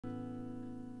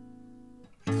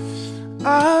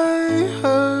I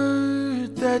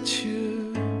heard that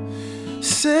you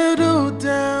settled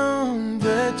down,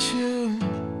 that you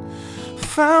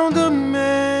found a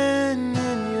man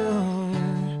and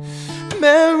you're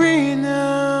married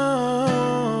now.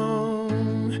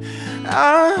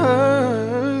 I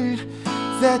heard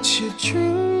that your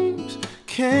dreams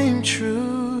came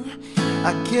true.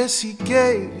 I guess he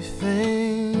gave you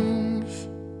things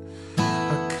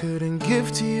I couldn't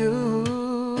give to you.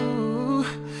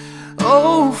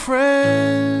 Oh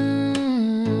friend,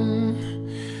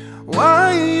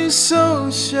 why are you so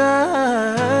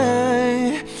shy?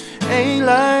 Ain't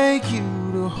like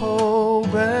you to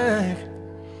hold back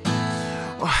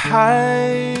or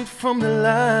hide from the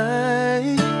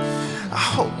light. I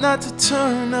hope not to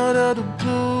turn out of the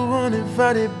blue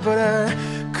uninvited, but I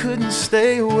couldn't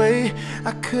stay away,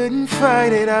 I couldn't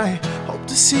fight it. I hope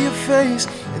to see your face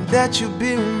and that you'll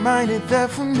be reminded that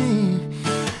for me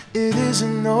it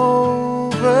isn't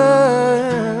over.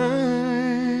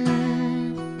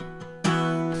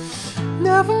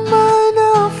 Never mind,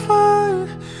 I'll find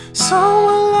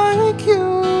someone like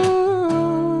you.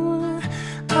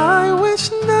 I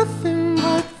wish nothing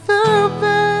but the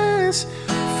best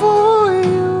for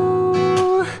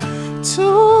you.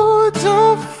 Too,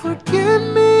 don't forget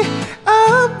me,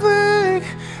 I beg.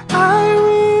 I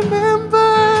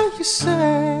remember you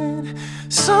said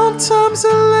sometimes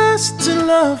it lasts to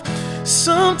love,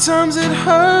 sometimes it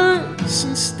hurts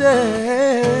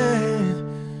instead.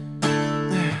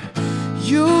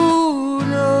 You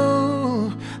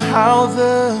know how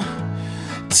the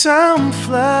time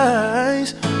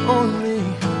flies. Only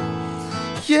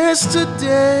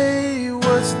yesterday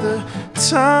was the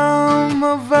time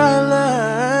of our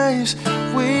lives.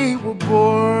 We were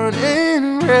born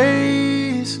and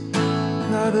raised,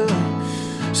 not a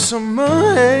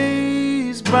summer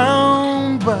haze,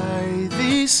 bound by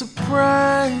the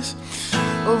surprise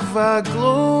of our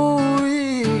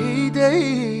glory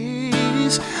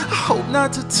days. I hope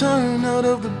not to turn out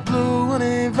of the blue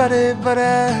uninvited, but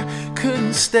I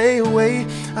couldn't stay away,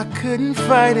 I couldn't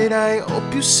fight it. I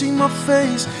hope you see my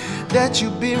face, that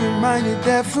you'll be reminded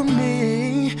that for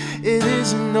me it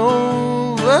isn't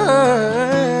over.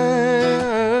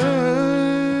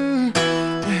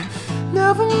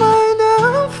 Never mind,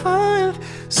 I'll find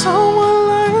someone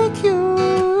like you.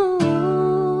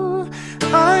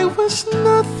 I wish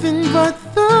nothing but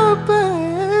the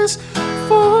best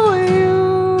for you.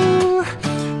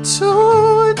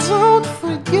 So don't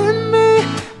forget me,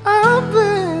 I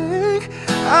beg.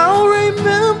 I'll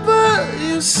remember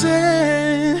you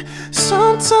said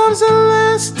sometimes it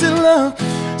lasts to love,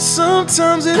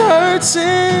 sometimes it hurts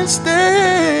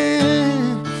instead.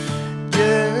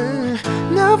 Yeah,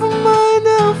 never mind,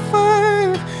 I'll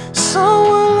find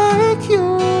someone like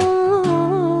you.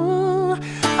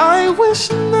 I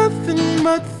wish nothing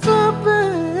but the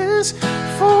best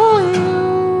for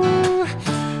you.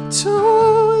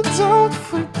 Too, don't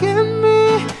forget me,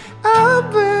 I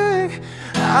beg.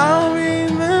 I'll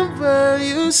remember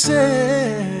you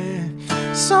said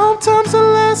sometimes it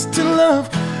lasts to love,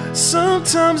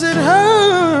 sometimes it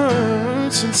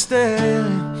hurts instead.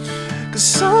 'Cause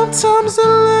sometimes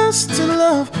it lasts to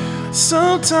love,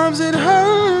 sometimes it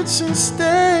hurts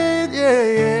instead. Yeah,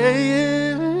 yeah, yeah.